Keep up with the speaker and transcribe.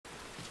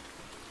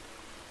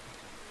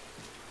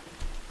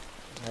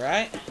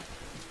Alright.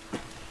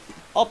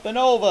 Up and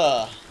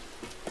over.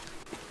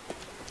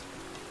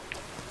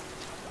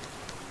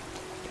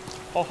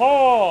 Ho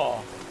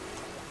ho!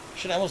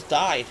 Shit, I almost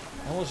died.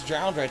 I almost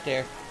drowned right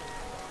there.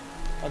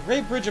 A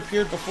great bridge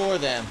appeared before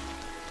them.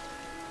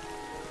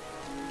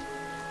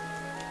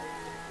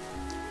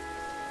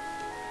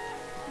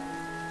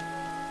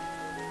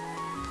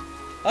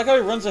 I like how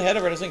he runs ahead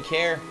of her, doesn't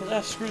care.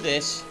 Ah, screw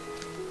this.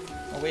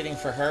 I'm waiting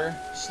for her.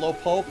 Slow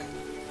poke.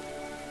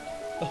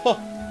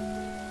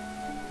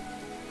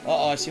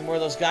 Uh-oh, I see more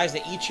of those guys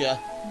that eat ya.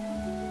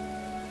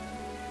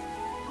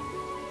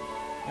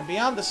 And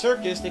beyond the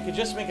circus, they could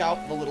just make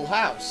out the little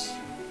house.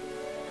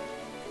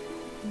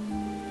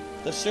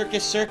 The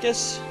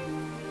circus.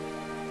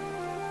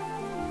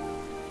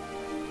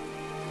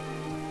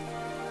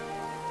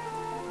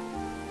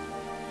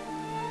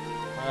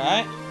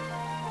 Alright.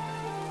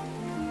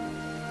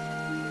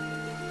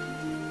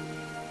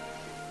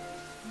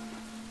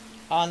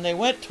 And they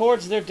went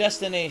towards their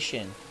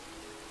destination.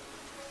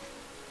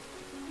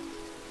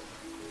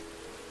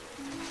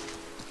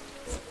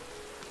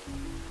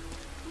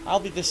 I'll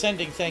be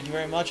descending, thank you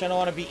very much. I don't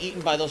want to be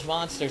eaten by those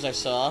monsters I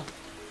saw.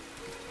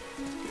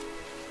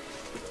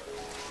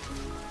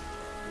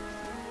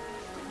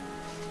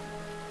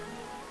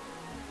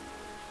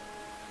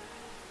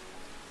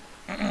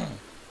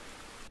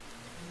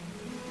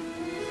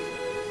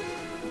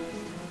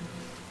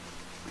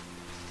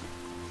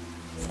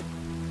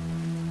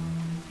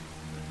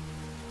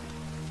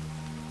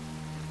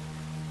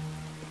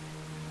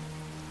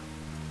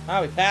 Ah,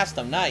 we passed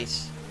them.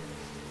 Nice.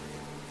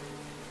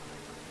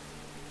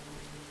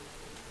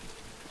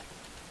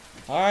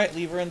 Alright,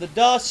 leave her in the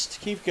dust.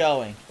 Keep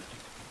going.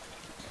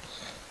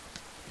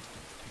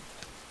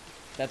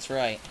 That's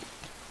right.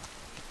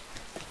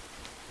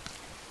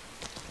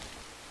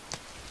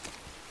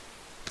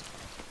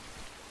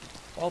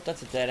 Oh,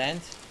 that's a dead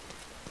end.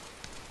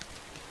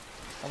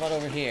 How about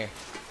over here?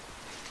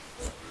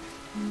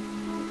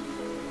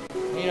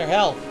 Need her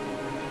help.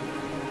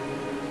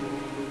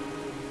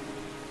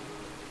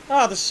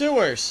 Ah, the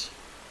sewers!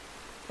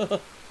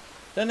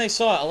 Then they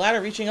saw a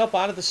ladder reaching up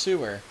out of the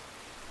sewer.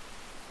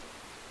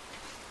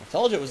 I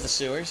told you it was the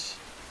sewers.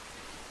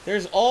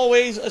 There's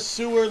always a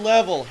sewer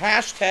level.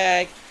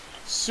 Hashtag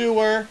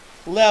sewer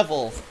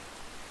level.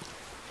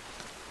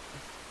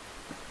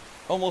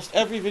 Almost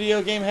every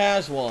video game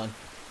has one.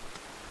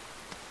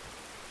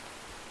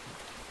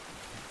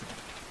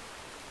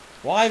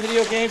 Why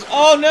video games?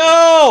 Oh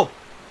no!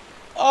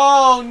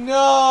 Oh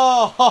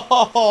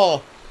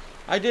no!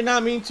 I did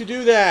not mean to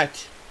do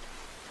that.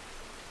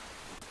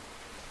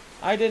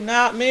 I did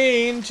not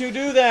mean to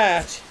do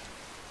that.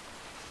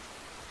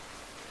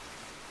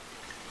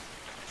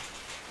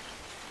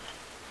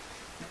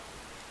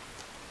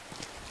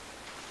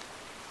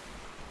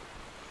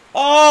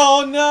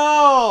 Oh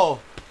no!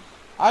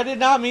 I did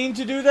not mean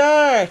to do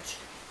that.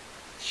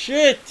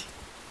 Shit.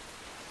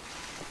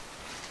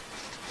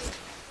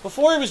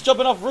 Before he was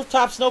jumping off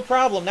rooftops, no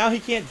problem. Now he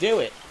can't do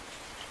it.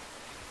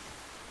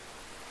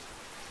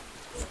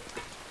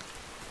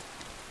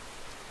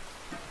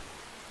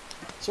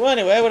 So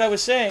anyway, what I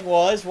was saying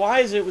was, why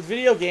is it with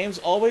video games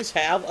always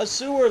have a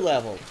sewer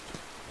level?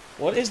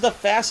 What is the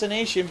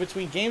fascination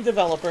between game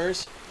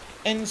developers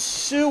and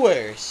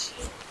sewers?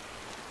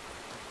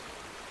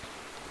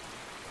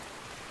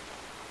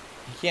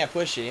 He can't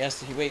push it. He has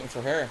to be waiting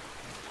for her.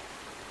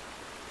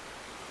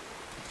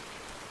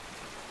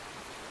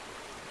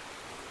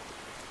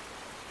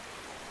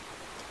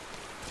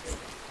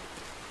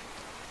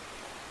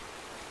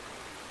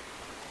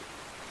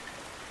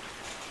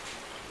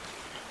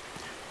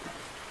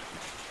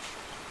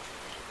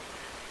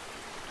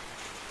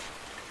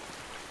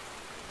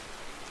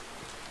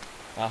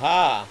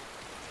 Aha!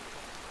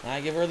 Now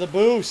I give her the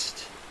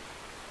boost.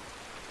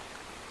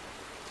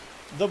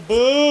 The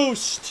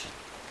boost!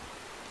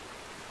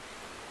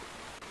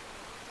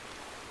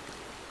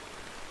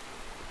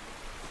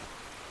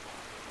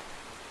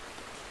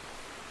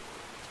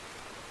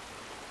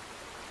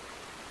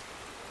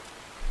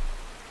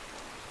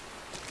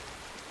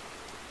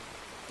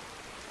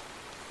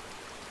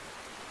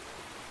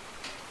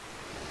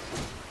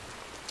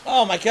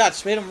 Oh my god,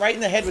 sprayed him right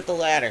in the head with the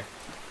ladder.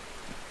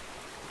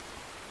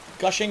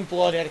 Gushing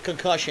blood, had a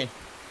concussion.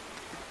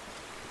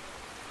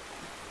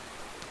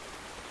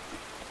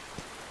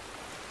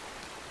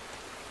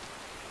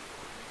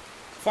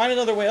 Find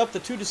another way up. The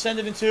two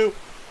descended into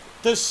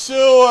the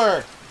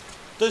sewer.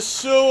 The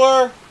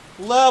sewer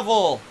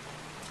level.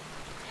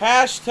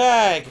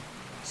 Hashtag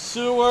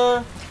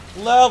sewer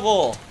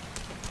level.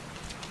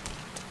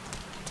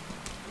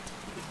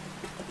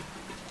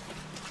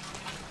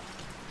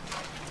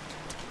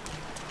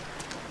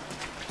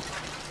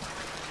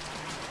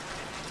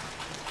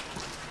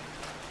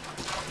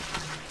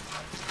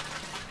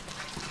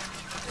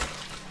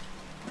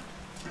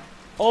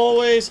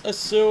 Always a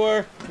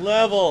sewer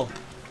level.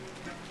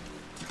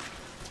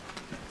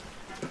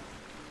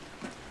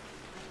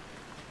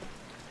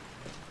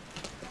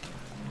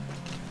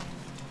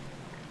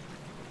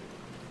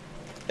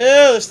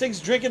 Ew, this thing's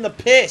drinking the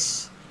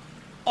piss.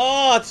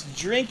 Oh, it's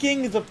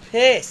drinking the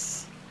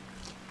piss.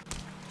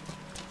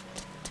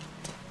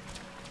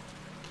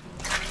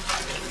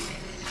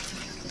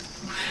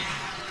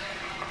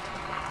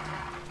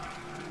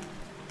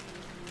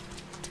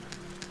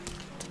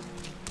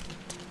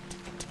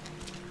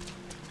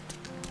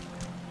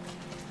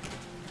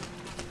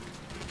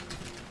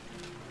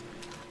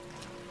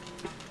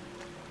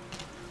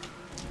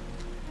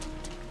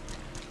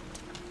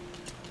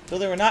 Though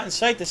they were not in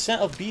sight, the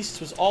scent of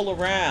beasts was all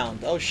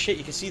around. Oh shit,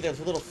 you can see their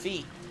little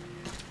feet.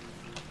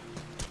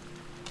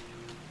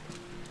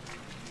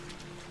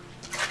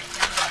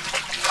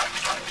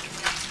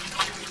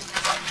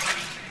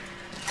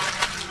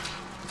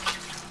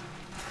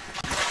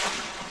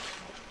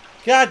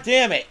 God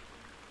damn it!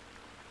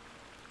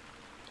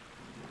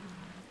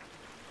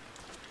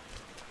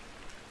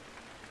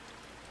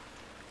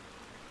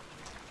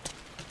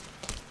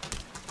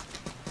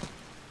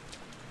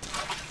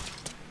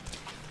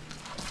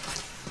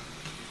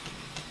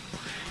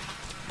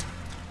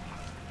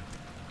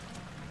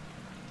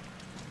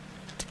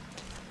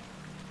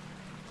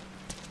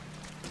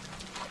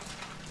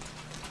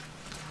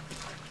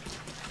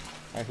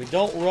 Alright, if we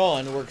don't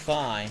run, we're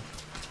fine.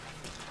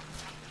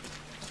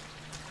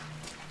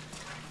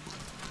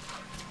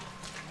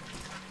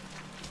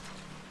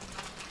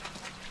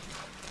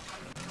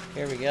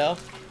 Here we go.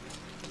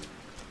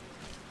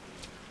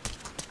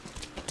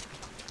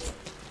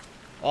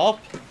 Up.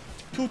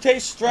 Tute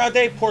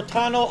strade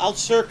portano al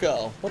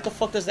circo. What the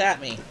fuck does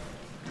that mean?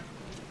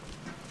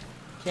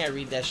 Can't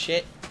read that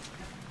shit.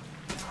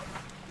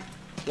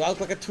 Do I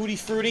look like a tutti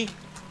frutti?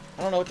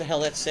 I don't know what the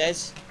hell that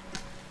says.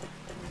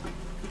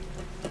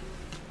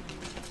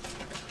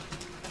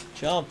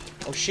 Jump.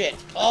 Oh shit.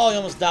 Oh, he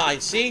almost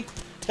died. See?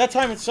 That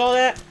time it saw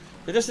that?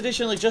 They're just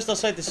additionally just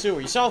outside the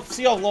sewer. You see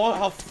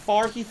how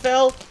far he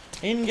fell?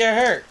 He didn't get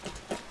hurt.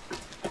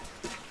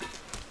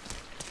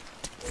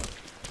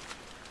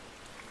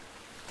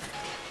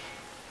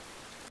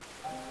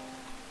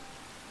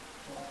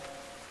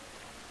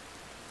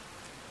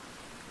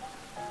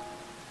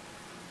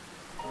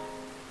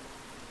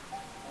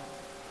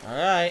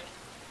 Alright.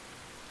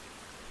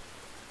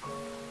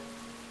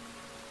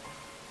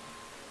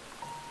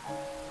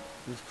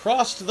 We've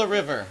crossed the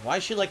river. Why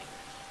is she like...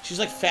 She's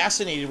like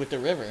fascinated with the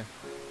river.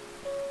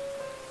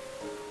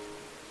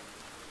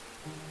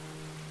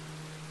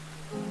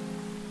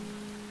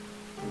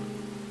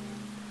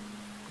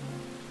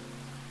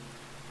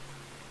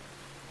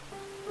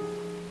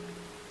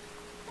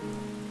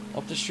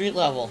 Up to street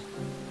level.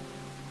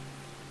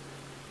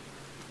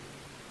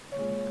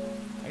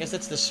 I guess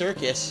that's the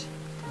circus.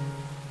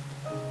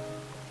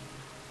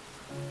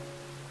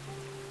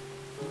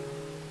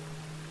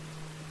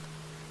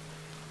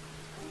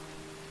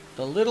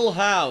 The little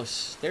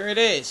house. There it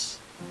is.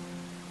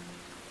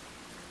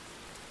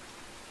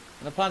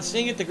 And upon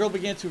seeing it, the girl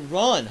began to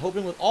run,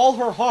 hoping with all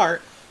her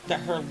heart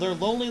that their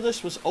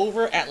loneliness was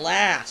over at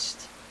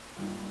last.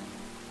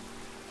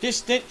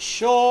 Distant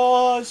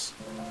shores.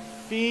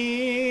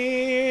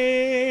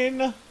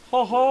 Fiend. Ha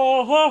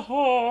ha ha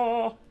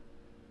ha.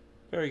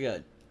 Very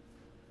good.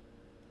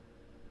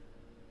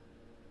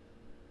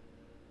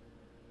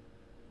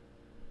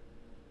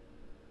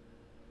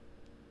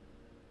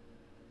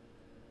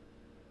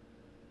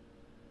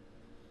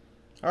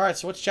 Alright,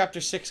 so what's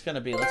chapter 6 going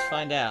to be? Let's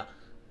find out.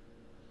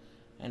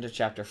 End of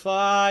chapter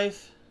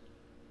 5.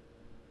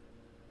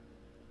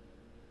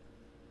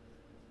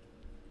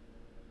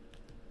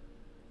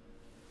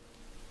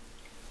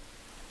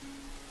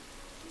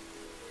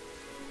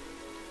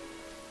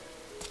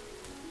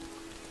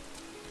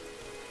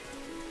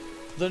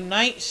 The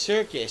night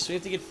circus. We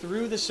have to get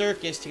through the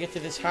circus to get to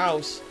this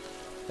house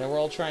that we're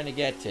all trying to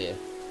get to.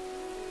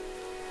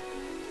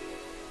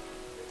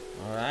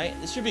 Alright,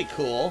 this should be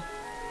cool.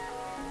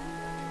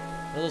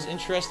 One of those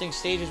interesting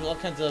stages with all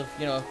kinds of,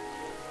 you know,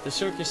 the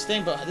circus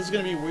thing, but this is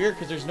going to be weird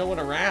because there's no one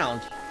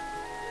around.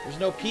 There's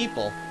no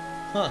people.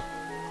 Huh.